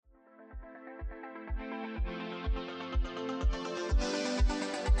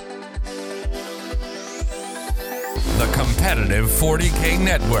competitive 40K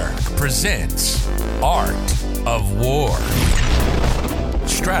network presents Art of War.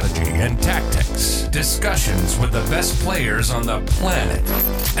 Strategy and tactics, discussions with the best players on the planet.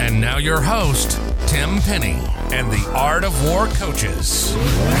 And now your host, Tim Penny, and the Art of War coaches.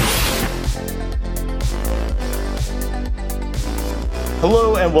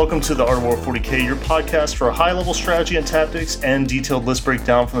 Hello and welcome to the Art of War 40K, your podcast for high-level strategy and tactics and detailed list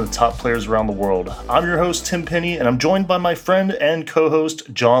breakdown from the top players around the world. I'm your host, Tim Penny, and I'm joined by my friend and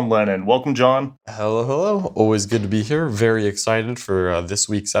co-host, John Lennon. Welcome, John. Hello. Always good to be here. Very excited for this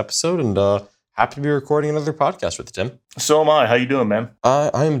week's episode, and happy to be recording another podcast with you, Tim. So am I. How you doing, man?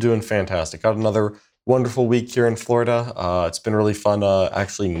 I am doing fantastic. Got another wonderful week here in Florida. It's been really fun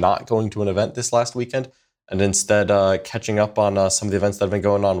actually not going to an event this last weekend, and instead catching up on some of the events that have been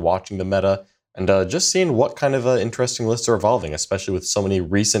going on, watching the meta, and just seeing what kind of interesting lists are evolving, especially with so many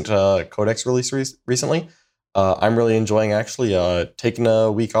recent codex releases recently. I'm really enjoying actually taking a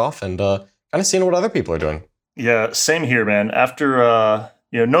week off and kind of seeing what other people are doing. Yeah, same here, man. After,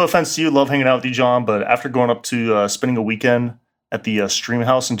 no offense to you, love hanging out with you, John, but after going up to spending a weekend at the stream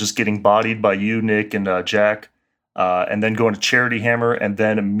house and just getting bodied by you, Nick, and Jack, and then going to Charity Hammer, and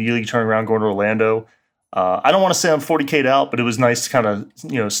then immediately turning around going to Orlando, I don't want to say I'm 40K'd out, but it was nice to kind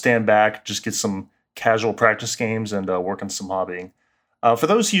of, stand back, just get some casual practice games and work on some hobbying. For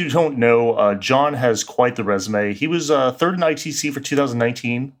those of you who don't know, John has quite the resume. He was third in ITC for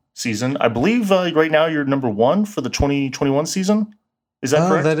 2019 season. I believe right now you're number one for the 2021 season. Is that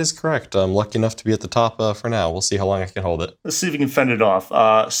correct? That is correct. I'm lucky enough to be at the top for now. We'll see how long I can hold it. Let's see if we can fend it off.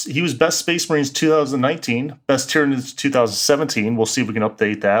 He was Best Space Marines 2019, Best Tyranids 2017. We'll see if we can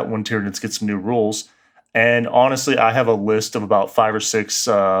update that when Tyranids get some new rules. And honestly, I have a list of about 5 or 6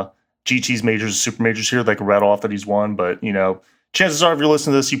 GTs, majors, and super majors here that I can rattle off that he's won. But, chances are if you're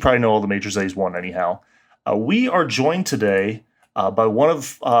listening to this, you probably know all the majors that he's won anyhow. We are joined today by one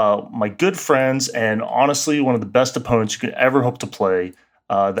of my good friends and honestly one of the best opponents you could ever hope to play,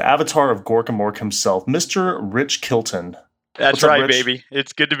 the avatar of Gork and Mork himself, Mr. Rich Kilton. That's right, baby.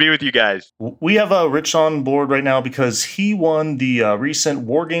 It's good to be with you guys. We have Rich on board right now because he won the recent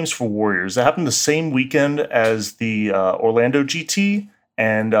War Games for Warriors. That happened the same weekend as the Orlando GT,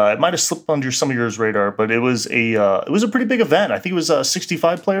 and it might have slipped under some of your radar, but it was a pretty big event. I think it was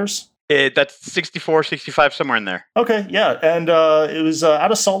 65 players. That's 64, 65, somewhere in there. Okay, yeah, and it was out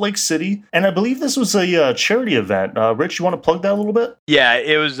of Salt Lake City, and I believe this was a charity event. Rich, you want to plug that a little bit? Yeah,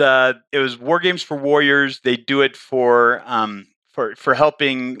 it was War Games for Warriors. They do it for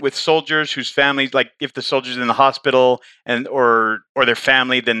helping with soldiers whose families, like if the soldier's in the hospital and or their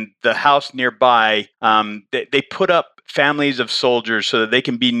family, then the house nearby, they put up families of soldiers so that they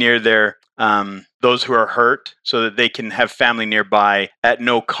can be near their those who are hurt, so that they can have family nearby at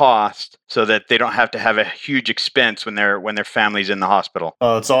no cost, so that they don't have to have a huge expense when their family's in the hospital.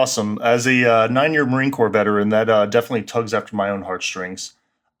 Oh, it's awesome. As a 9-year Marine Corps veteran, that definitely tugs after my own heartstrings.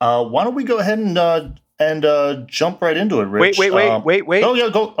 Why don't we go ahead and jump right into it, Rich? Wait. Oh yeah,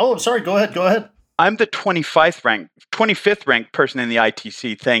 go. Oh, sorry. Go ahead. I'm the 25th ranked person in the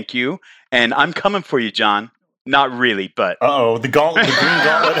ITC. Thank you, and I'm coming for you, John. Not really, but... The green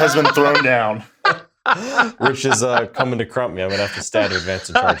gauntlet has been thrown down. Rich is coming to crump me. I'm going to have to stat advance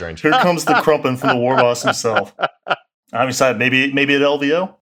and charge range. Here comes the Krumpin from the war boss himself. I'm excited. Maybe at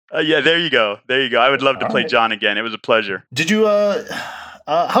LVO? Yeah, there you go. I would love to play John again. It was a pleasure. Did you...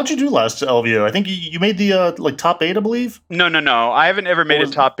 how'd you do last LVO? I think you made the top 8, I believe? No. I haven't ever made a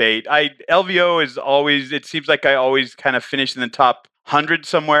top 8. LVO is always... It seems like I always kind of finish in the top 100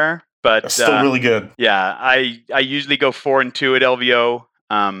 somewhere. But that's still really good. Yeah, I usually go 4-2 at LVO,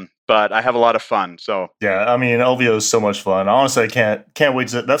 but I have a lot of fun. So yeah, I mean LVO is so much fun. Honestly, I can't wait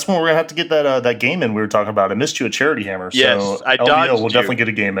to. That's when we're gonna have to get that game in we were talking about. I missed you at Charity Hammer. Yes, so I LVO dodged will definitely get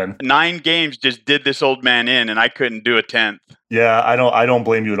a game in. 9 games just did this old man in, and I couldn't do a 10th. Yeah, I don't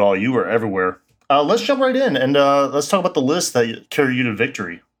blame you at all. You were everywhere. Let's jump right in and let's talk about the list that carry you to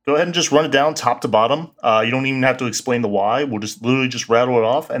victory. Go ahead and just run it down top to bottom. You don't even have to explain the why. We'll just literally just rattle it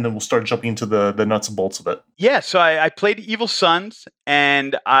off, and then we'll start jumping into the nuts and bolts of it. Yeah, so I played Evil Sunz,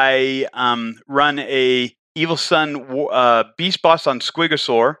 and I run a Evil Sun Beastboss on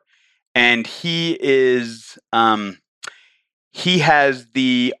Squigosaur, and he has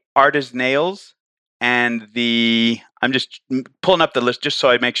the Artist Nails and I'm just pulling up the list just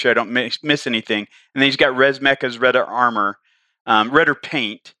so I make sure I don't miss anything. And then he's got Rezmekka's Redder Armor. Redder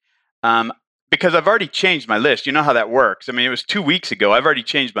Paint, because I've already changed my list. You know how that works. I mean, it was 2 weeks ago. I've already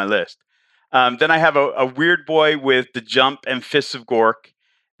changed my list. Then I have a Weirdboy with the Jump and Fists of Gork.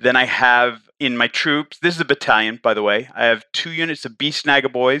 Then I have in my troops, this is a battalion, by the way. I have 2 units of Beast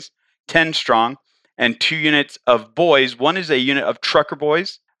Snagga boys, 10 strong, and 2 units of Boyz. One is a unit of Trucker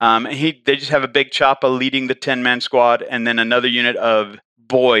Boyz. They just have a big Choppa leading the 10-man squad, and then another unit of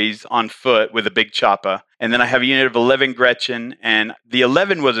Boyz on foot with a big Choppa. And then I have a unit of 11 Gretchin, and the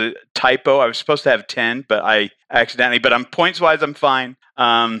 11 was a typo. I was supposed to have 10, but I accidentally, but I'm points-wise, I'm fine.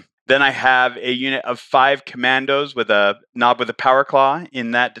 Then I have a unit of 5 Kommandos with a Nob with a Power Claw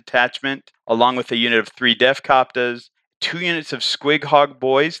in that detachment, along with a unit of 3 Def Coptas, 2 units of Squig Hog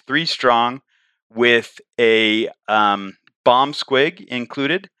Boyz, 3 strong, with a bomb Squig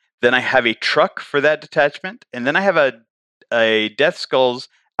included. Then I have a Trukk for that detachment, and then I have a Death Skulls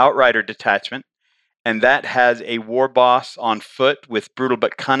Outrider detachment, and that has a War Boss on foot with Brutal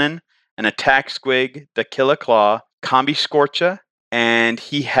but Kunnin, an Attack Squig, the Killer Klaw, Kombi-skorcha, and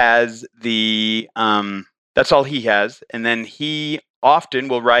he has the that's all he has. And then he often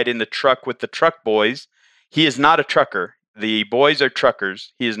will ride in the truck with the Truck Boyz. He is not a trucker. The boys are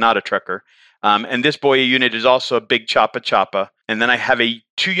truckers. He is not a trucker. And this boy unit is also a big Choppa. And then I have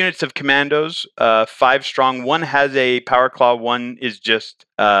 2 units of Kommandos, 5 strong. One has a Power Claw. One is just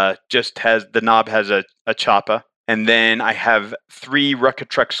has the Nob has a Choppa. And then I have 3 Rucka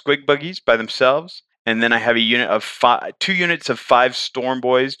Truck Squig Buggies by themselves. And then I have a unit of 2 units of 5 Storm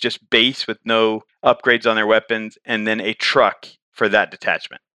Boyz, just base with no upgrades on their weapons, and then a truck for that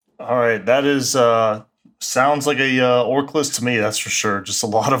detachment. All right, that is sounds like a orc list to me. That's for sure. Just a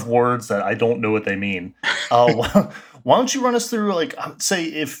lot of words that I don't know what they mean. Why don't you run us through? Like, I would say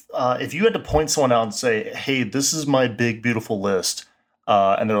if you had to point someone out and say, "Hey, this is my big beautiful list,"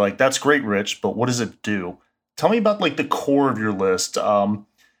 and they're like, "That's great, Rich, but what does it do?" Tell me about like the core of your list.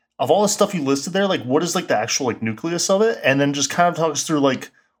 Of all the stuff you listed there, like what is like the actual like nucleus of it? And then just kind of talk us through like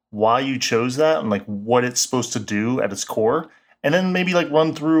why you chose that and like what it's supposed to do at its core. And then maybe like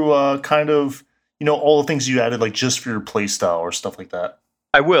run through kind of, all the things you added like just for your play style or stuff like that.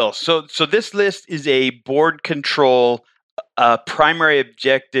 I will. So this list is a board control primary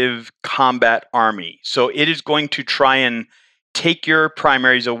objective combat army. So it is going to try and take your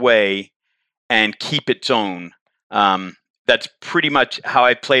primaries away and keep its own. That's pretty much how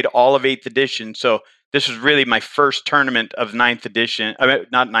I played all of 8th edition. So this was really my first tournament of 9th edition. I mean,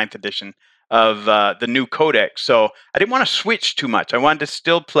 not 9th edition, of the new codex. So I didn't want to switch too much. I wanted to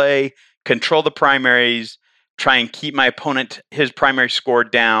still play, control the primaries, try and keep my opponent, his primary score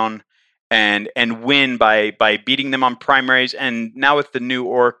down, and win by beating them on primaries. And now with the new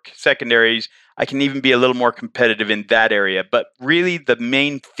Ork secondaries, I can even be a little more competitive in that area. But really the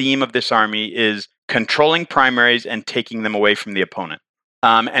main theme of this army is controlling primaries and taking them away from the opponent.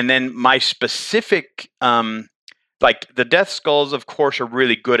 And then my specific, like the Death Skulls, of course, are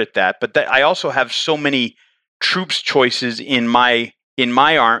really good at that. But I also have so many troops choices in my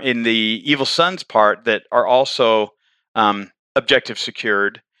arm, in the Evil Sunz part, that are also objective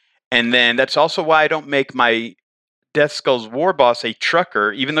secured. And then that's also why I don't make my Death Skulls War Boss a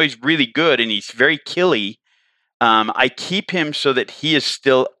trucker, even though he's really good and he's very killy. I keep him so that he is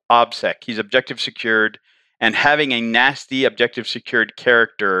still OBSEC. He's objective secured, and having a nasty objective secured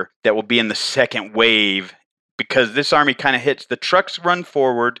character that will be in the second wave, because this army kind of hits the trucks run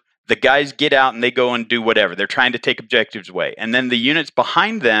forward, the guys get out and they go and do whatever. They're trying to take objectives away. And then the units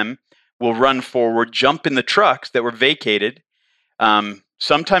behind them will run forward, jump in the trucks that were vacated,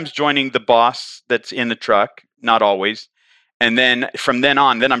 sometimes joining the boss that's in the truck, not always. And then from then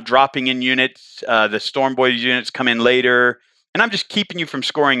on, then I'm dropping in units. The Storm Boys units come in later. And I'm just keeping you from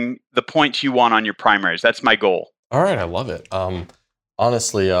scoring the points you want on your primaries. That's my goal. All right, I love it.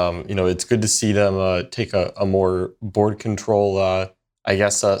 Honestly, it's good to see them take a more board control,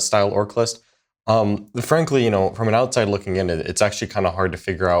 style orc list. Frankly, from an outside looking in, it's actually kind of hard to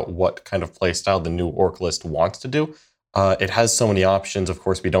figure out what kind of play style the new orc list wants to do. It has so many options. Of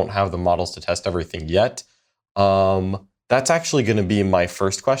course, we don't have the models to test everything yet. That's actually going to be my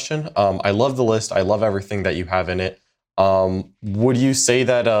first question. I love the list. I love everything that you have in it. Would you say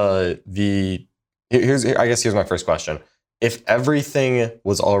that here's my first question. If everything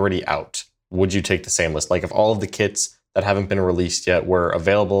was already out, would you take the same list? Like if all of the kits that haven't been released yet were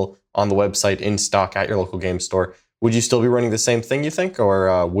available on the website in stock at your local game store, would you still be running the same thing, you think?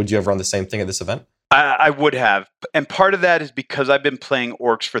 Or would you have run the same thing at this event? I would have. And part of that is because I've been playing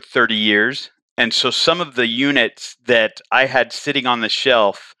Orks for 30 years. And so some of the units that I had sitting on the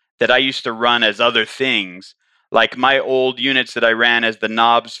shelf that I used to run as other things, like my old units that I ran as the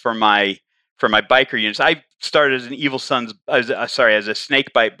knobs for my biker units. I started as an Evil Sunz, as a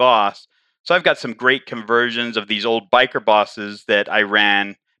snakebite boss. So I've got some great conversions of these old biker bosses that I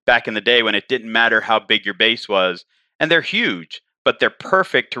ran back in the day when it didn't matter how big your base was. And they're huge, but they're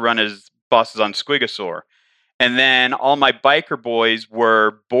perfect to run as bosses on Squigosaur. And then all my biker boys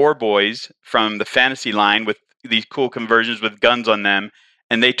were boar boys from the fantasy line with these cool conversions with guns on them.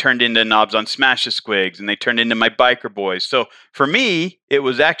 And they turned into knobs on Smasha Squigs, and they turned into my biker boys. So for me, it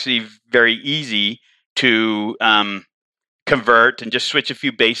was actually very easy to convert and just switch a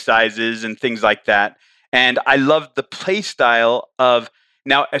few base sizes and things like that. And I loved the play style of,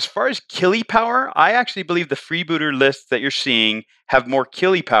 now as far as killy power, I actually believe the freebooter lists that you're seeing have more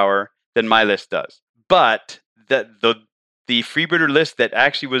killy power than my list does. But the freebooter list that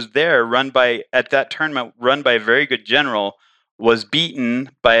actually was there, at that tournament, run by a very good general, was beaten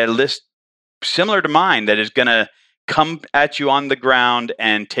by a list similar to mine that is going to come at you on the ground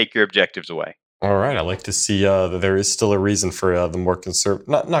and take your objectives away. All right, I like to see that there is still a reason for the more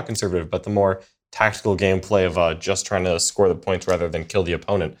not conservative, but the more tactical gameplay of just trying to score the points rather than kill the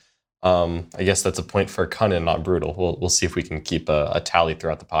opponent. I guess that's a point for Kunnin, not brutal. We'll see if we can keep a tally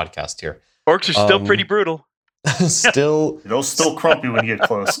throughout the podcast here. Orks are still pretty brutal. They'll still crump you when you get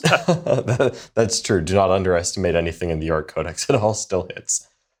close. That's true. Do not underestimate anything in the Ork Codex. It all still hits.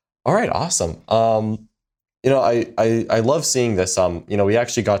 All right, awesome. I love seeing this. We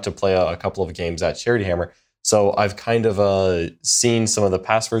actually got to play a couple of games at Charity Hammer, so I've kind of seen some of the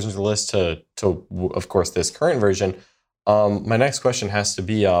past versions of the list to of course this current version. My next question has to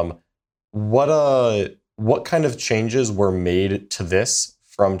be what kind of changes were made to this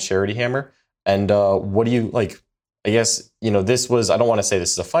from Charity Hammer? And what do you like? I guess, this was, I don't want to say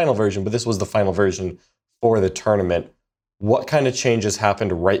this is a final version, but this was the final version for the tournament. What kind of changes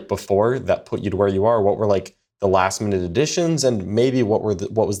happened right before that put you to where you are? What were like the last minute additions, and maybe what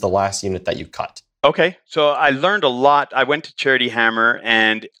was the last unit that you cut? Okay, so I learned a lot. I went to Charity Hammer,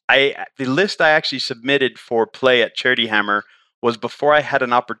 and the list I actually submitted for play at Charity Hammer was before I had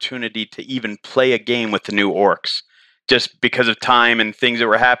an opportunity to even play a game with the new Orks. Just because of time and things that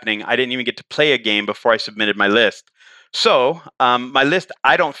were happening, I didn't even get to play a game before I submitted my list. So my list,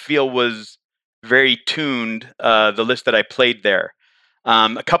 I don't feel was very tuned, the list that I played there.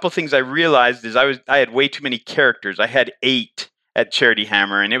 A couple of things I realized is I had way too many characters. I had 8 at Charity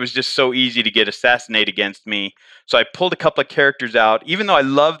Hammer, and it was just so easy to get assassinated against me. So I pulled a couple of characters out. Even though I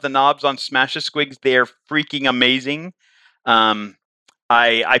love the knobs on Smasha Squigs, they are freaking amazing.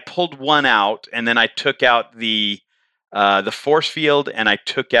 I pulled one out, and then I took out the force field, and I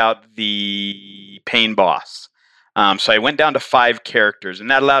took out the pain boss. So I went down to 5 characters, and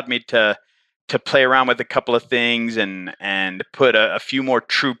that allowed me to play around with a couple of things and put a few more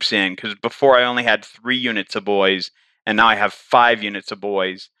troops in, because before I only had 3 units of boys, and now I have 5 units of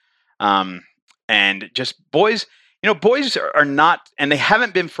boys. And just boys, boys are not, and they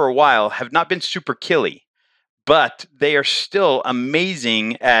haven't been for a while, have not been super killy, but they are still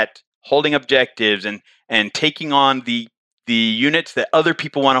amazing at holding objectives and taking on the units that other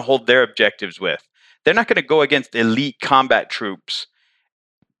people want to hold their objectives with. They're not going to go against elite combat troops,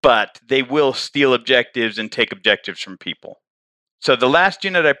 but they will steal objectives and take objectives from people. So the last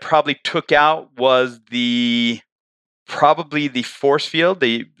unit I probably took out was probably the force field,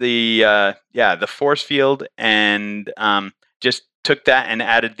 the force field, and just took that and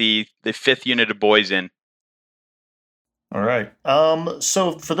added the 5th unit of boys in. All right.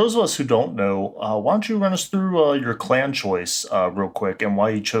 So for those of us who don't know, why don't you run us through your clan choice real quick and why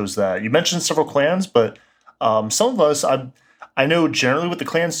you chose that? You mentioned several clans, but some of us, I know generally what the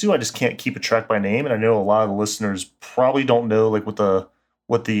clans do. I just can't keep a track by name, and I know a lot of the listeners probably don't know like what the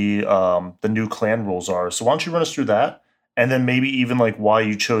new clan rules are. So why don't you run us through that, and then maybe even like why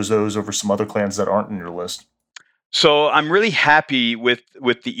you chose those over some other clans that aren't in your list. So I'm really happy with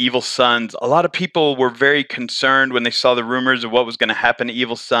the Evil Sunz. A lot of people were very concerned when they saw the rumors of what was going to happen to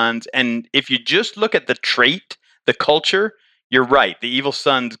Evil Sunz. And if you just look at the trait, the culture, you're right. The Evil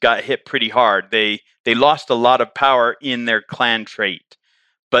Sunz got hit pretty hard. They lost a lot of power in their clan trait.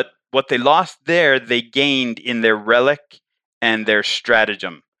 But what they lost there, they gained in their relic and their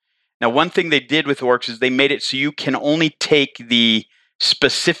stratagem. Now, one thing they did with Orks is they made it so you can only take the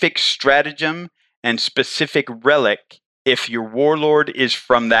specific stratagem and specific relic if your warlord is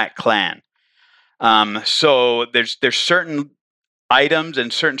from that clan. So there's certain items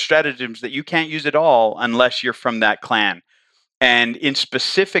and certain stratagems that you can't use at all unless you're from that clan. And in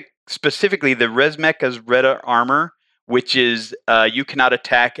specifically the Rezmekka's red armor, which is you cannot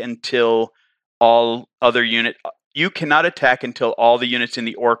attack until all the units in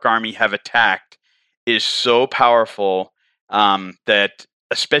the Ork army have attacked, is so powerful that,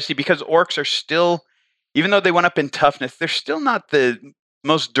 especially because Orks are still, even though they went up in toughness, they're still not the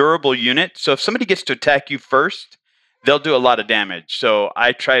most durable unit. So if somebody gets to attack you first, they'll do a lot of damage. So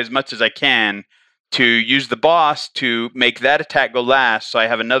I try as much as I can to use the boss to make that attack go last, so I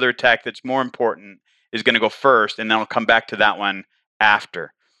have another attack that's more important, is going to go first, and then I'll come back to that one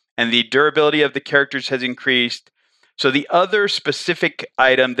after. And the durability of the characters has increased. So the other specific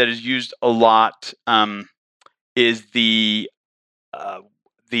item that is used a lot is the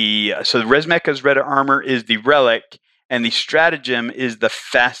Rezmekka's red armor is the relic, and the Stratagem is the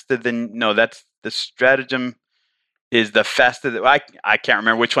Stratagem is the Fasta. I can't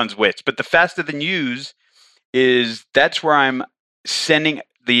remember which one's which, but the Fasta than Yooz that's where I'm sending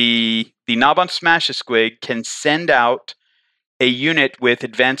the knob on Smasha Squig can send out a unit with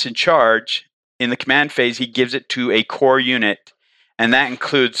advance and charge. In the command phase, he gives it to a core unit, and that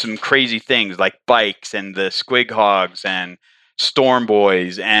includes some crazy things like bikes and the Squig Hogs and Storm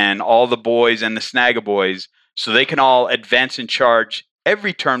Boys and all the boys and the Snagga boys, so they can all advance and charge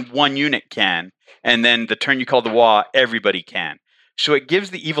every turn. One unit can, and then the turn you call the Wah, everybody can. So it gives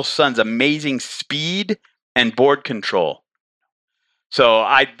the Evil Sunz amazing speed and board control. So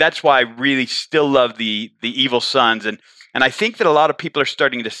that's why I really still love the Evil Sunz, and I think that a lot of people are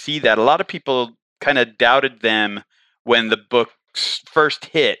starting to see that. A lot of people kind of doubted them when the books first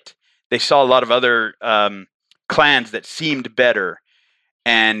hit. They saw a lot of other clans that seemed better.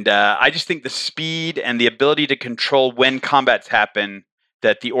 And I just think the speed and the ability to control when combats happen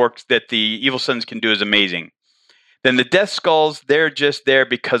that the Evil Sunz can do is amazing. Then the Death Skulls, they're just there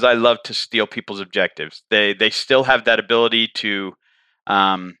because I love to steal people's objectives. They still have that ability to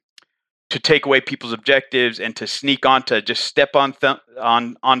take away people's objectives and to sneak on, to just step on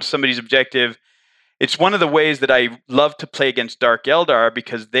somebody's objective. It's one of the ways that I love to play against Dark Eldar,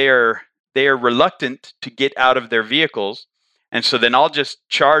 because they are reluctant to get out of their vehicles. And so then I'll just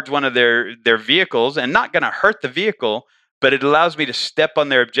charge one of their vehicles, and not going to hurt the vehicle, but it allows me to step on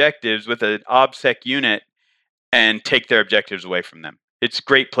their objectives with an OBSEC unit and take their objectives away from them. It's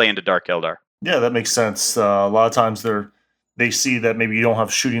great play into Dark Eldar. Yeah, that makes sense. A lot of times they see that maybe you don't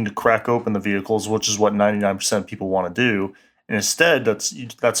have shooting to crack open the vehicles, which is what 99% of people want to do. And instead,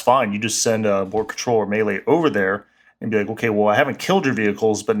 that's fine. You just send a board control or melee over there and be like, okay, well, I haven't killed your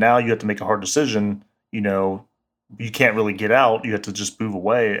vehicles, but now you have to make a hard decision. You can't really get out. You have to just move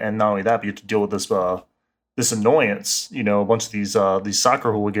away. And not only that, but you have to deal with this annoyance, a bunch of these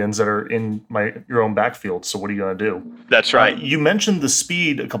soccer hooligans that are in your own backfield. So what are you going to do? That's right. You mentioned the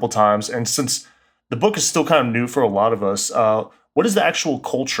speed a couple times, and since the book is still kind of new for a lot of us, what is the actual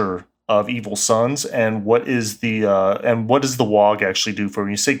culture of Evil Sunz, and what is the WOG actually do for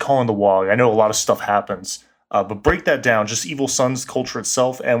when you say calling the WOG? I know a lot of stuff happens, but break that down, just Evil Sunz culture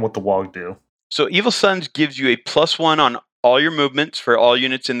itself and what the WOG do. So Evil Sunz gives you a +1 on all your movements for all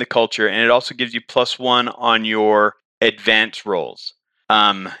units in the culture, and it also gives you +1 on your advance rolls.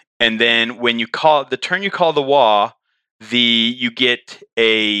 And then when you call the turn, you call the Wah,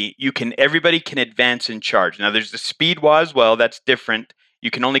 everybody can advance and charge. Now there's the Speed Wah as well. That's different. You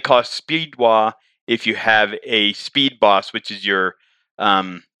can only call Speed Wah if you have a Speed Boss, which is your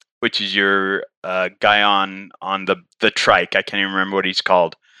guy on the trike. I can't even remember what he's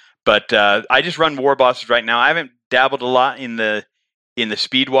called. But I just run War Bosses right now. I haven't dabbled a lot in the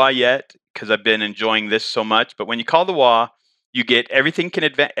Speed Wah yet because I've been enjoying this so much. But when you call the Wah, you get everything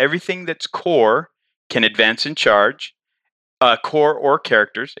that's core can advance and charge. Core or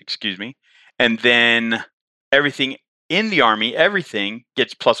characters, excuse me. And then everything in the army, everything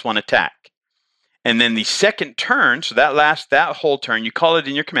gets +1 attack. And then the second turn, so that whole turn, you call it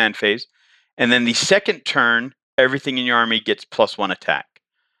in your command phase. And then the second turn, everything in your army gets +1 attack.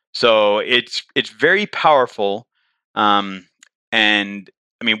 So it's very powerful. And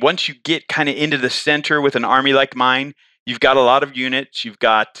I mean, once you get kind of into the center with an army like mine, you've got a lot of units.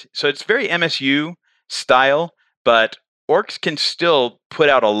 So it's very MSU style, but Orks can still put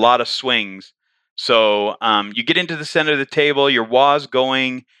out a lot of swings. So you get into the center of the table, your Wah's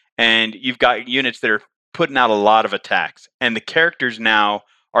going, and you've got units that are putting out a lot of attacks. And the characters now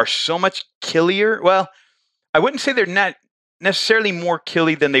are so much killier. Well, I wouldn't say they're not necessarily more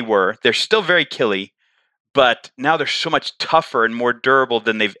killy than they were. They're still very killy, but now they're so much tougher and more durable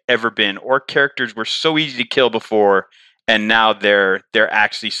than they've ever been. Ork characters were so easy to kill before, and now they're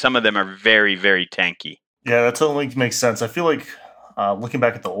actually, some of them are very, very tanky. Yeah, that totally makes sense. I feel like looking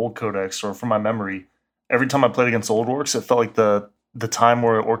back at the old codex, or from my memory, every time I played against old Orks, it felt like the time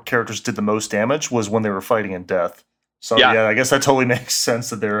where Ork characters did the most damage was when they were fighting in death. So yeah I guess that totally makes sense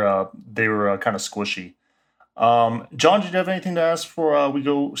that they were kind of squishy. John, did you have anything to ask before we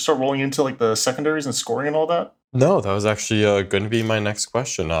start rolling into like the secondaries and scoring and all that? No, that was actually going to be my next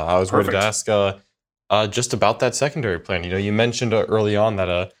question. I was ready to ask just about that secondary plan. You mentioned early on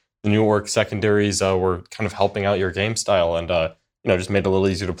that the new Ork secondaries were kind of helping out your game style and just made it a little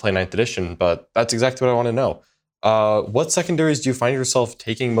easier to play 9th edition. But that's exactly what I want to know. What secondaries do you find yourself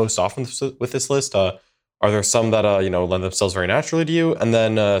taking most often with this list? Are there some that lend themselves very naturally to you? And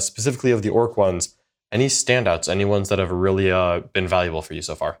then specifically of the Ork ones, any standouts? Any ones that have really been valuable for you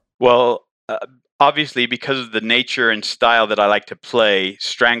so far? Well, obviously, because of the nature and style that I like to play,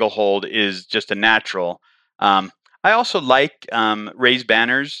 Stranglehold is just a natural. I also like Raise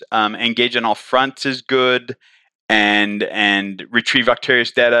Banners. Engage on all fronts is good, and Retrieve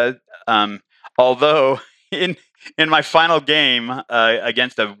Octarius Data. Although in my final game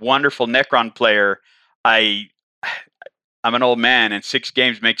against a wonderful Necron player, I'm an old man, and 6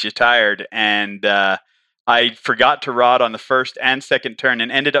 games makes you tired, and I forgot to Rod on the first and second turn,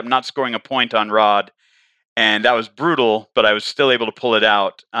 and ended up not scoring a point on Rod, and that was brutal. But I was still able to pull it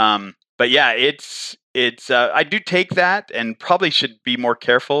out. But yeah, it's I do take that, and probably should be more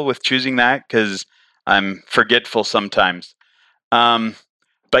careful with choosing that because I'm forgetful sometimes.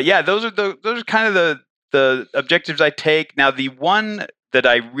 But yeah, those are kind of the objectives I take. Now, the one that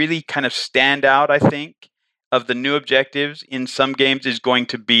I really kind of stand out, I think, of the new objectives in some games is going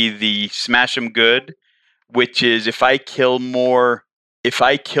to be the Smash 'em Good, which is if I kill more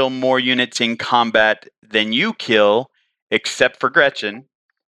units in combat than you kill, except for Gretchin,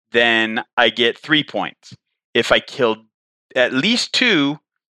 then I get 3 points. If I kill at least 2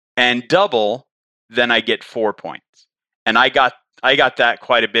 and double, then I get 4 points. And I got that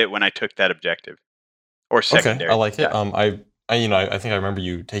quite a bit when I took that objective. Or secondary. Okay, I like it. I think I remember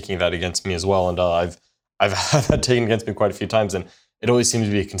you taking that against me as well, and I've had that taken against me quite a few times, and it always seems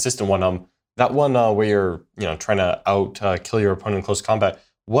to be a consistent one. That one where you're trying to kill your opponent in close combat.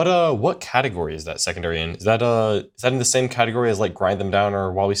 What category is that secondary in? Is that in the same category as like Grind Them Down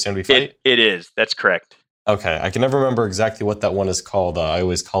or While We Stand We Fight? It is. That's correct. Okay, I can never remember exactly what that one is called. I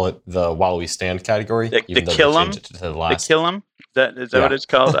always call it the While We Stand category. The Kill 'em. The Kill 'em. Is that what it's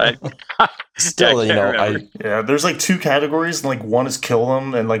called? Still, there's like 2 categories, and like one is kill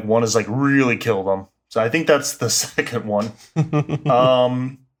them, and like one is like really kill them. So I think that's the second one.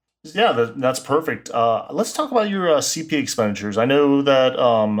 That's perfect. Let's talk about your CP expenditures. I know that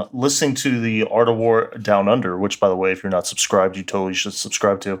listening to the Art of War Down Under, which, by the way, if you're not subscribed, you totally should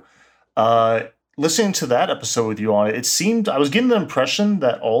subscribe to. Listening to that episode with you on it, it seemed I was getting the impression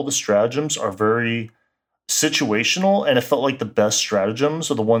that all the stratagems are very situational, and it felt like the best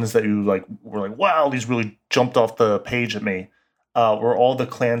stratagems are the ones that you were like, wow, these really jumped off the page at me. Were all the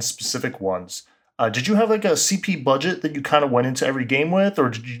clan specific ones. Did you have like a CP budget that you kind of went into every game with, or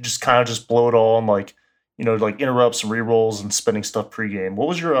did you just kind of just blow it all on like interrupts and rerolls and spending stuff pregame? What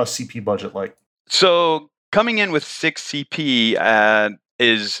was your CP budget like? So coming in with 6 CP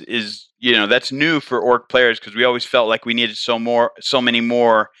is that's new for Ork players because we always felt like we needed so many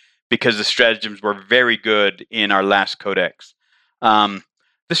more because the stratagems were very good in our last codex. The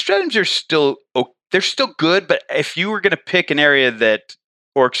stratagems are still good, but if you were going to pick an area that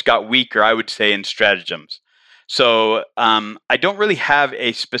Orks got weaker, I would say in stratagems. So I don't really have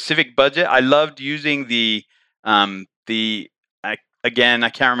a specific budget. I loved using I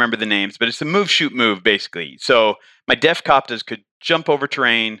can't remember the names, but it's the move, shoot, move, basically. So my Def Coptas could jump over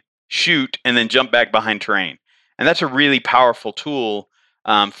terrain, shoot, and then jump back behind terrain. And that's a really powerful tool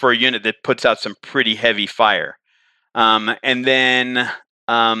for a unit that puts out some pretty heavy fire. But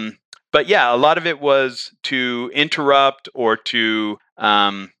yeah, a lot of it was to interrupt or to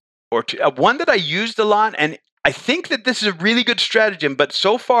one that I used a lot, and I think that this is a really good stratagem, but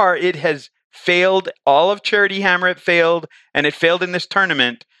so far it has failed. All of Charity Hammer it failed, and it failed in this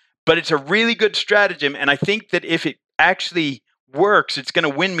tournament, but it's a really good stratagem, and I think that if it actually works, it's going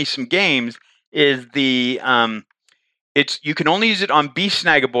to win me some games, is you can only use it on Beast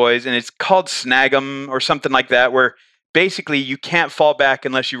Snagga boys, and it's called Snag'em or something like that, where basically you can't fall back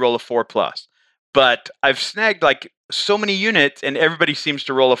unless you roll a 4+. But I've snagged like so many units, and everybody seems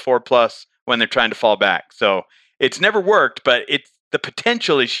to roll a 4+ when they're trying to fall back. So it's never worked, but the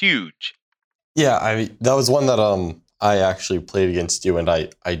potential is huge. Yeah, that was one that I actually played against you, and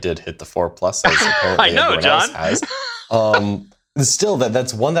I did hit the 4+. As apparently I know, John. Else has. Still,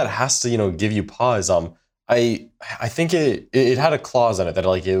 that's one that has to give you pause. I think it had a clause on it that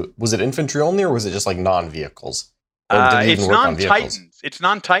was it infantry only, or was it just like non-vehicles? It's non-Titans. It's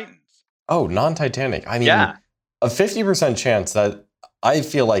non-Titans. Oh, non-Titanic. I mean, yeah. A 50% chance that I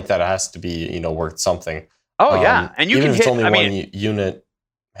feel like that has to be worth something. Oh yeah, and you even can if it's hit. only one unit.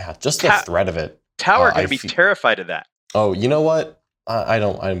 Yeah, just the threat of it. Tau are going to be terrified of that. Oh, you know what?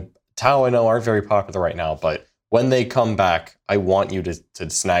 Tau I know aren't very popular right now, but when they come back, I want you to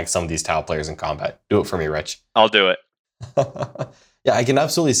snag some of these Tau players in combat. Do it for me, Rich. I'll do it. Yeah, I can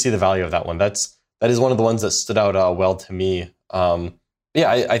absolutely see the value of that one. That is one of the ones that stood out well to me. Yeah,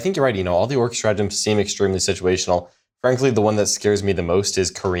 I think you're right. All the orc stratagems seem extremely situational. Frankly, the one that scares me the most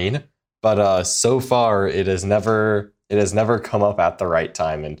is Kunnin, but so far it has never come up at the right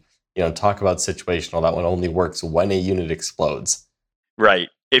time. And talk about situational. That one only works when a unit explodes. Right.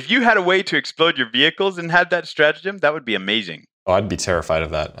 If you had a way to explode your vehicles and had that stratagem, that would be amazing. Oh, I'd be terrified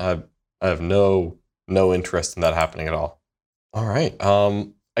of that. I have no interest in that happening at all. All right.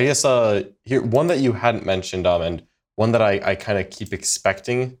 I guess here one that you hadn't mentioned, and one that I kind of keep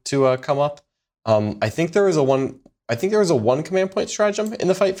expecting to come up. I think there was a one command point stratagem in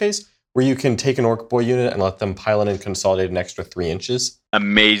the fight phase where you can take an orc boy unit and let them pile in and consolidate an extra 3 inches.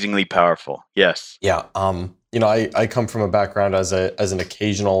 Amazingly powerful. Yes. Yeah. I come from a background as an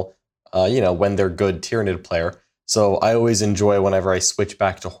occasional, when they're good Tyranid player. So I always enjoy whenever I switch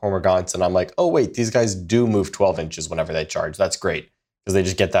back to Hormagaunts and I'm like, oh wait, these guys do move 12 inches whenever they charge. That's great because they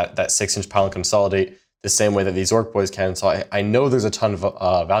just get that 6-inch pile and consolidate the same way that these orc boys can. So I know there's a ton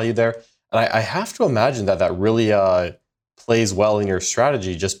of value there, and I have to imagine that really plays well in your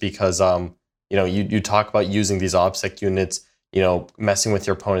strategy just because you talk about using these obsec units, messing with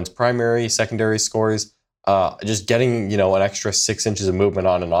your opponent's primary, secondary scores, just getting an extra 6 inches of movement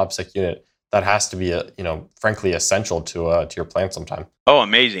on an obsec unit. That has to be frankly essential to your plan sometime. Oh,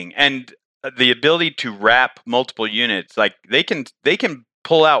 amazing! And the ability to wrap multiple units, like they can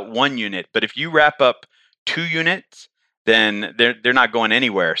pull out one unit, but if you wrap up 2 units, then they're not going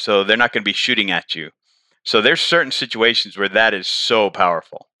anywhere. So they're not going to be shooting at you. So there's certain situations where that is so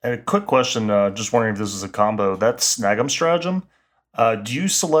powerful. And a quick question, just wondering if this is a combo. That Snagga stratagem, do you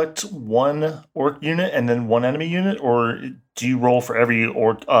select one orc unit and then one enemy unit, or do you roll for every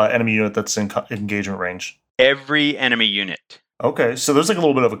orc enemy unit that's in engagement range? Every enemy unit. Okay, so there's like a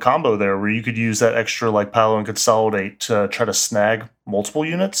little bit of a combo there where you could use that extra like pile and consolidate to try to snag multiple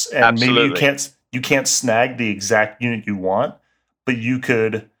units, and Absolutely. Maybe you can't snag the exact unit you want, but you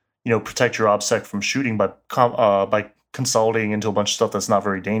could protect your obsec from shooting by consolidating into a bunch of stuff that's not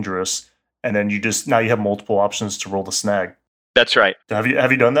very dangerous, and then you have multiple options to roll the snag. That's right. Have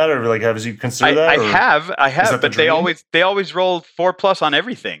you done that, or have you considered that? I have, but they always roll 4+ on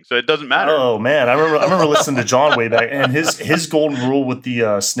everything, so it doesn't matter. Oh man, I remember listening to John way back, and his golden rule with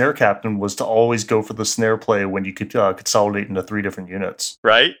the snare captain was to always go for the snare play when you could consolidate into 3 different units.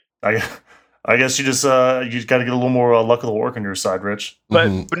 Right. I guess you just got to get a little more luck of the orc on your side, Rich. But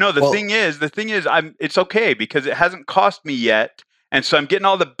no, the thing is, it's okay because it hasn't cost me yet. And so I'm getting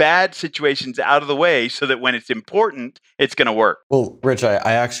all the bad situations out of the way so that when it's important, it's going to work. Well, Rich, I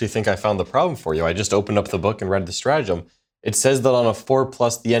actually think I found the problem for you. I just opened up the book and read the stratagem. It says that on a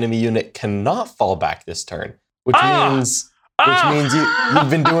 4+, the enemy unit cannot fall back this turn, which means you've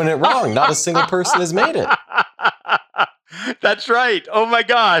been doing it wrong. Not a single person has made it. That's right. Oh my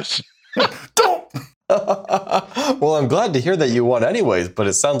gosh. Don't. Well, I'm glad to hear that you won anyways, but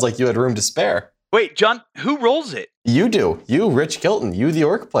it sounds like you had room to spare. Wait, John, who rolls it? You do. You, Rich Kilton. You, the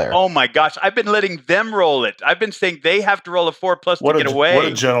orc player. Oh my gosh. I've been letting them roll it. I've been saying they have to roll a 4+ to get away. What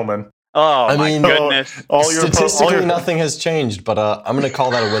a gentleman. Oh, my goodness. Statistically, nothing has changed, but I'm going to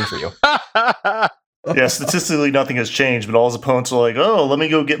call that a win for you. Yeah, statistically, nothing has changed, but all his opponents are like, oh, let me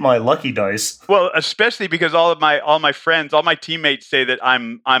go get my lucky dice. Well, especially because all my friends, all my teammates say that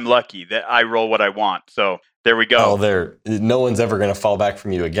I'm lucky, that I roll what I want. So there we go. Oh, no one's ever going to fall back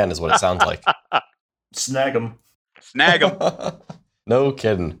from you again, is what it sounds like. Snag them. No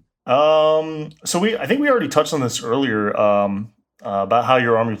kidding. So I think we already touched on this earlier about how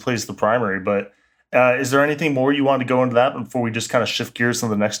your army plays the primary, but is there anything more you want to go into that before we just kind of shift gears to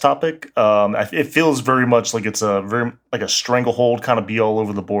the next topic? It feels very much like it's a stranglehold kind of be all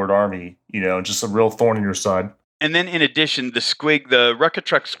over the board army, just a real thorn in your side. And then in addition, the Rucka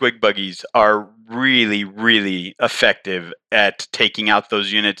Truck Squig buggies are really, really effective at taking out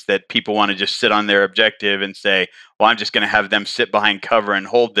those units that people want to just sit on their objective and say, well, I'm just going to have them sit behind cover and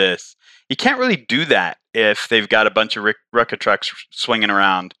hold this. You can't really do that if they've got a bunch of Rucka Trucks swinging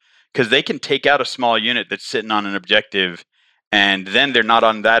around, because they can take out a small unit that's sitting on an objective, and then they're not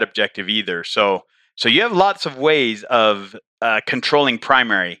on that objective either. So you have lots of ways of controlling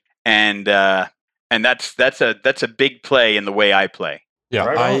primary, and that's a big play in the way I play. Yeah,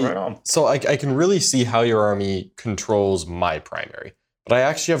 right on. So I can really see how your army controls my primary, but I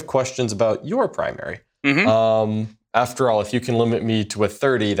actually have questions about your primary. Mm-hmm. After all, if you can limit me to a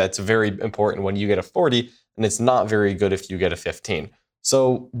 30, that's very important when you get a 40, and it's not very good if you get a 15.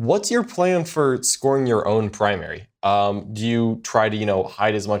 So what's your plan for scoring your own primary? Do you try to,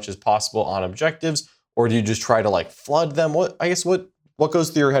 hide as much as possible on objectives, or do you just try to flood them? What goes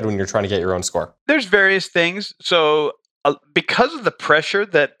through your head when you're trying to get your own score? There's various things. So because of the pressure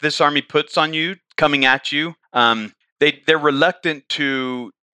that this army puts on you coming at you, they're reluctant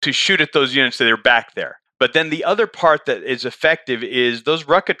to shoot at those units that are back there. But then the other part that is effective is those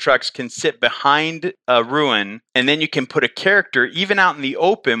rocket trucks can sit behind a ruin, and then you can put a character even out in the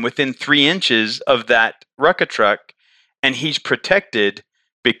open within 3 inches of that rocket truck, and he's protected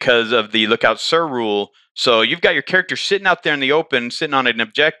because of the Lookout Sir rule. So you've got your character sitting out there in the open, sitting on an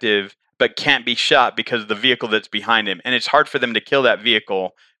objective, but can't be shot because of the vehicle that's behind him. And it's hard for them to kill that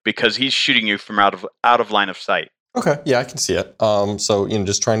vehicle because he's shooting you from out of line of sight. Okay, yeah, I can see it. So,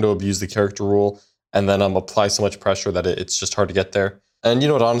 just trying to abuse the character rule and then apply so much pressure that it's just hard to get there. And you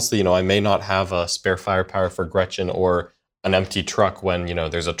know what, honestly, I may not have a spare firepower for Gretchin or an empty truck when,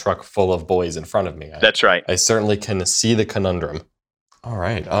 there's a truck full of boys in front of me. That's right. I certainly can see the conundrum. All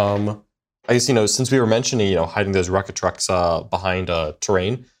right. I guess, since we were mentioning, hiding those rocket trucks behind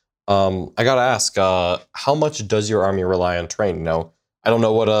terrain, I got to ask, how much does your army rely on terrain? I don't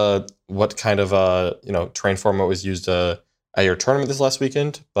know what kind of, terrain format was used at your tournament this last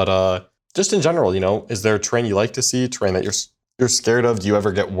weekend, but just in general, is there a terrain you like to see, terrain that you're scared of? Do you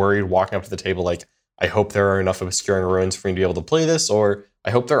ever get worried walking up to the table like, I hope there are enough obscuring ruins for me to be able to play this, or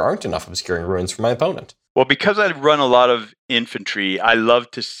I hope there aren't enough obscuring ruins for my opponent? Well, because I run a lot of infantry, I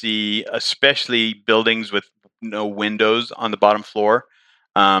love to see especially buildings with no windows on the bottom floor.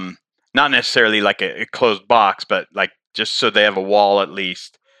 Not necessarily like a closed box, but like just so they have a wall at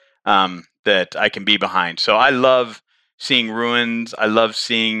least that I can be behind. So I love seeing ruins. I love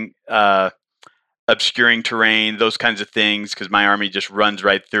seeing obscuring terrain, those kinds of things, because my army just runs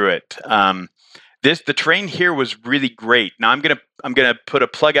right through it. The terrain here was really great. Now I'm gonna put a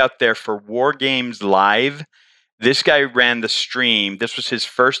plug out there for War Games Live. This guy ran the stream. This was his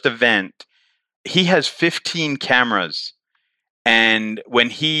first event. He has 15 cameras, and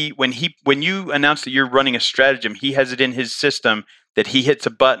when you announce that you're running a stratagem, he has it in his system that he hits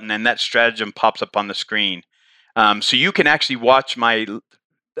a button and that stratagem pops up on the screen. So you can actually watch my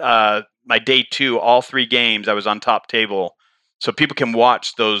day 2, all 3 games. I was on top table, so people can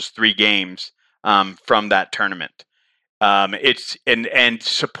watch those 3 games from that tournament. It's and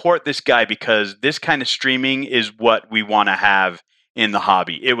support this guy, because this kind of streaming is what we want to have in the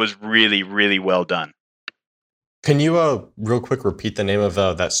hobby. It was really, really well done. Can you real quick repeat the name of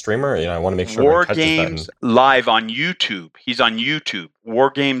that streamer? I want to make sure. War Games Live on YouTube. He's on YouTube.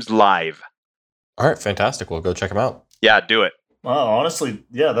 War Games Live. All right, fantastic. We'll go check him out. Yeah, do it. Wow, honestly,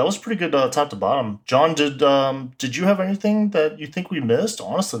 yeah, that was pretty good top to bottom. John, did you have anything that you think we missed?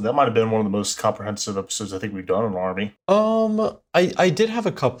 Honestly, that might have been one of the most comprehensive episodes I think we've done on Army. I did have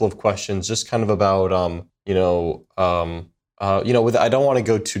a couple of questions, just kind of about I don't want to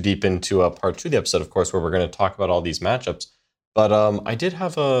go too deep into part 2 of the episode, of course, where we're going to talk about all these matchups. But I did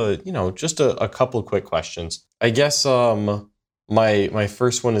have just a couple of quick questions. I guess my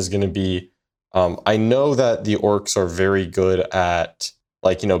first one is going to be, I know that the Orks are very good at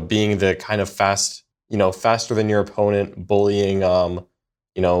being the kind of faster than your opponent, bullying,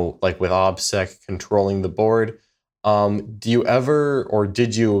 like with OBSEC, controlling the board. Do you ever, or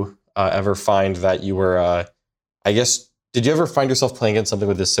did you ever find that you were, did you ever find yourself playing against something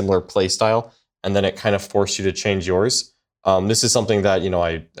with a similar play style, and then it kind of forced you to change yours? This is something that,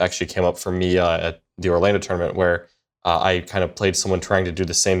 I actually came up for me at the Orlando tournament, where I kind of played someone trying to do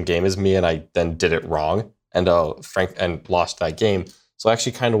the same game as me, and I then did it wrong and lost that game. So I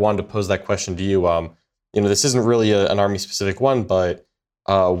actually kind of wanted to pose that question to you. This isn't really an army-specific one, but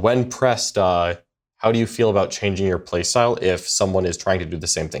when pressed, how do you feel about changing your playstyle if someone is trying to do the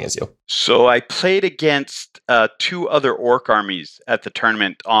same thing as you? So I played against 2 other Ork armies at the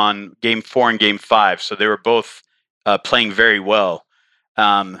tournament on Game 4 and Game 5. So they were both playing very well.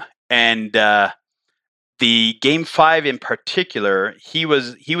 The Game 5 in particular, he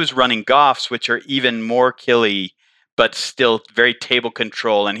was running Goffs, which are even more killy, but still very table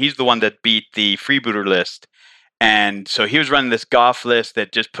control. And he's the one that beat the freebooter list. And so he was running this Goff list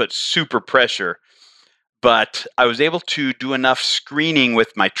that just put super pressure. But I was able to do enough screening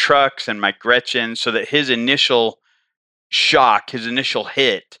with my trucks and my Gretchin so that his initial shock, his initial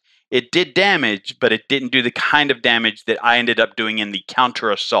hit, it did damage, but it didn't do the kind of damage that I ended up doing in the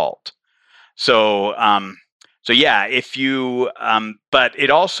counter assault. So yeah, but it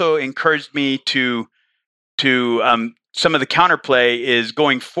also encouraged me to some of the counterplay is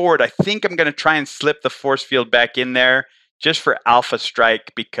going forward. I think I'm going to try and slip the force field back in there just for Alpha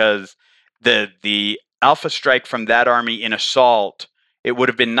Strike, because the Alpha Strike from that army in assault, it would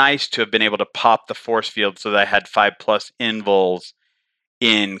have been nice to have been able to pop the force field so that I had 5+ invuls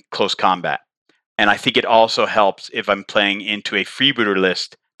in close combat. And I think it also helps if I'm playing into a freebooter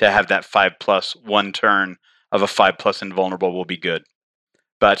list to have that 5+, 1 turn of a 5+ invulnerable will be good.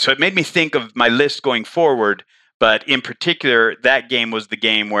 But so it made me think of my list going forward, But in particular, that game was the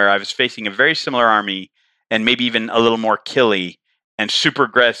game where I was facing a very similar army and maybe even a little more killy and super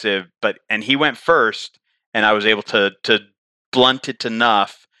aggressive. And he went first, and I was able to blunt it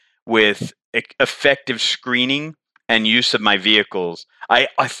enough with effective screening and use of my vehicles. I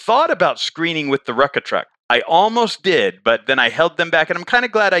thought about screening with the Rucka Truck. I almost did, but then I held them back, and I'm kind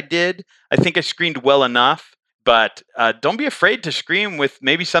of glad I did. I think I screened well enough. But don't be afraid to screen with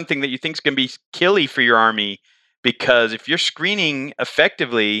maybe something that you think is going to be killy for your army. Because if you're screening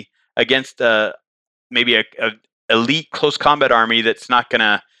effectively against maybe a elite close combat army that's not going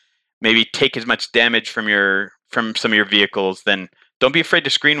to maybe take as much damage from some of your vehicles, then don't be afraid to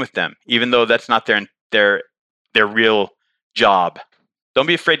screen with them, even though that's not their real job. Don't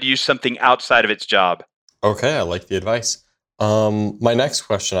be afraid to use something outside of its job. Okay, I like the advice. My next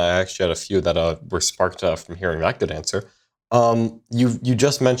question, I actually had a few that were sparked from hearing that good answer. You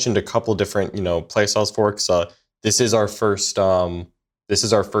just mentioned a couple different playstyles for Orks. This is our first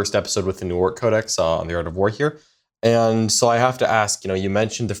episode with the new Ork Codex on the Art of War here. And so I have to ask, you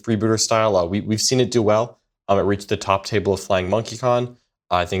mentioned the freebooter style. We've seen it do well. It reached the top table of Flying Monkey Con.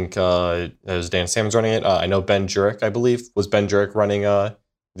 I think it was Dan Salmon's running it. I know Ben Jurek, I believe. Was Ben Jurek running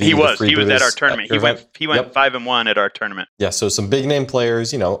He was at our tournament. He went 5-1 at our tournament. Yeah, so some big name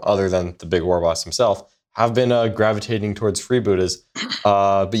players, other than the big war boss himself, have been gravitating towards freebooters.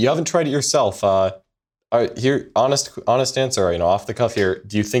 But you haven't tried it yourself. Here, honest answer, off the cuff here.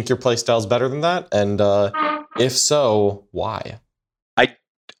 Do you think your playstyle is better than that? And if so, why?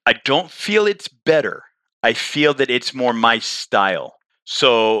 I don't feel it's better. I feel that it's more my style.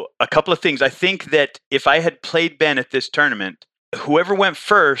 So a couple of things. I think that if I had played Ben at this tournament, whoever went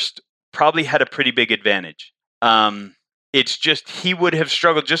first probably had a pretty big advantage. It's just he would have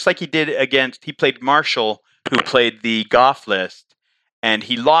struggled just like he did he played Marshall, who played the Goff list, and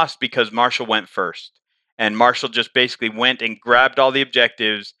he lost because Marshall went first. And Marshall just basically went and grabbed all the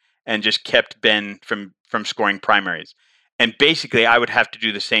objectives and just kept Ben from scoring primaries. And basically, I would have to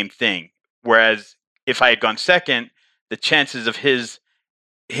do the same thing. Whereas if I had gone second, the chances of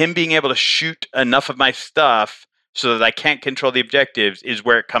him being able to shoot enough of my stuff so that I can't control the objectives is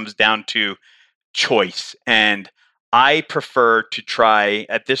where it comes down to choice. And I prefer to try,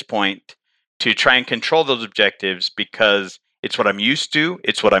 at this point, to try and control those objectives because it's what I'm used to,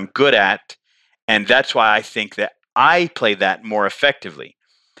 it's what I'm good at, and that's why I think that I play that more effectively.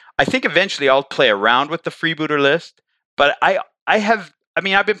 I think eventually I'll play around with the freebooter list, but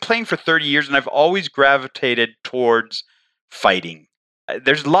I've been playing for 30 years and I've always gravitated towards fighting.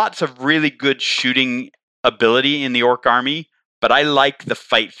 There's lots of really good shooting ability in the Ork army, but I like the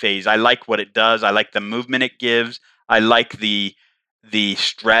fight phase. I like what it does. I like the movement it gives. I like the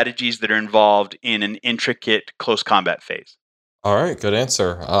strategies that are involved in an intricate close combat phase. All right, good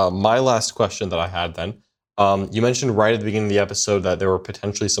answer. My last question that I had then, you mentioned right at the beginning of the episode that there were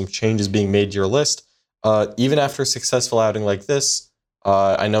potentially some changes being made to your list. Even after a successful outing like this,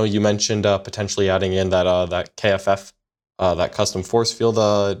 I know you mentioned potentially adding in that KFF, that custom force field,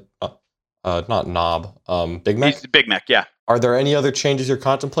 not knob, Big Mech? Big Mech, yeah. Are there any other changes you're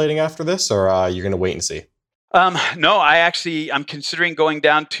contemplating after this, or you're going to wait and see? No, I'm considering going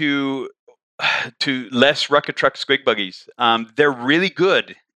down to less Rucka Truck Squig buggies. They're really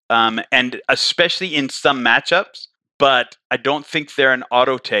good, and especially in some matchups, but I don't think they're an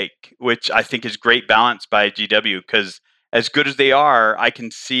auto take, which I think is great balance by GW, because as good as they are, I can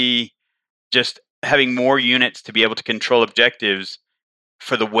see just having more units to be able to control objectives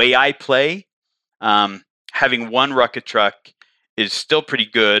for the way I play. Having one Rucka Truck is still pretty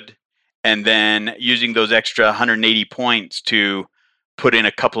good, and then using those extra 180 points to put in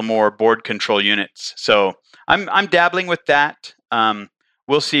a couple more board control units. So I'm dabbling with that.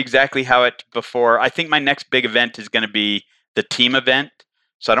 We'll see exactly how it before. I think my next big event is going to be the team event,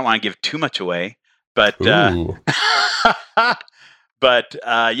 so I don't want to give too much away. But it'll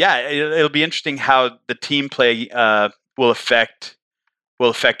be interesting how the team play will affect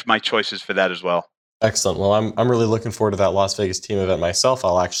my choices for that as well. Excellent. Well, I'm really looking forward to that Las Vegas team event myself.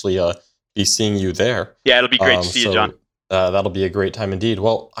 I'll actually be seeing you there. Yeah, it'll be great to see you, John. That'll be a great time indeed.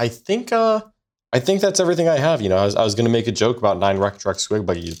 Well, I think that's everything I have. I was going to make a joke about 9 Rucka Truck Squig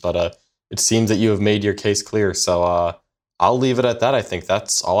buggies, but it seems that you have made your case clear. So I'll leave it at that. I think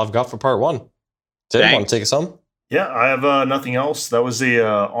that's all I've got for part 1. Tim, want to take us home? Yeah, I have nothing else. That was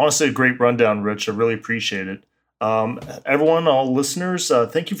honestly a great rundown, Rich. I really appreciate it. Everyone, all listeners,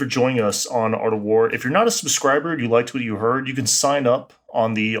 thank you for joining us on Art of War. If you're not a subscriber and you liked what you heard, you can sign up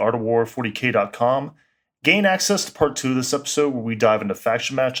on the artofwar40k.com. Gain access to part 2 of this episode where we dive into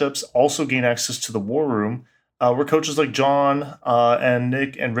faction matchups. Also gain access to the War Room, where coaches like John and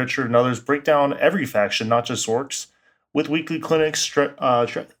Nick and Richard and others break down every faction, not just Orks, with weekly clinics,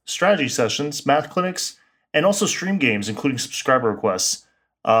 strategy sessions, math clinics, and also stream games, including subscriber requests.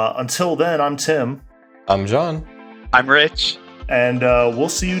 Until then, I'm Tim. I'm John. I'm Rich. And we'll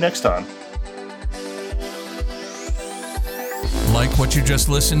see you next time. Like what you just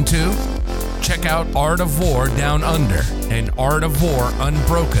listened to? Check out Art of War Down Under and Art of War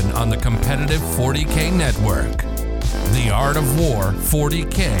Unbroken on the competitive 40K network.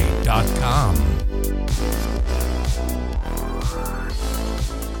 TheArtofWar40K.com.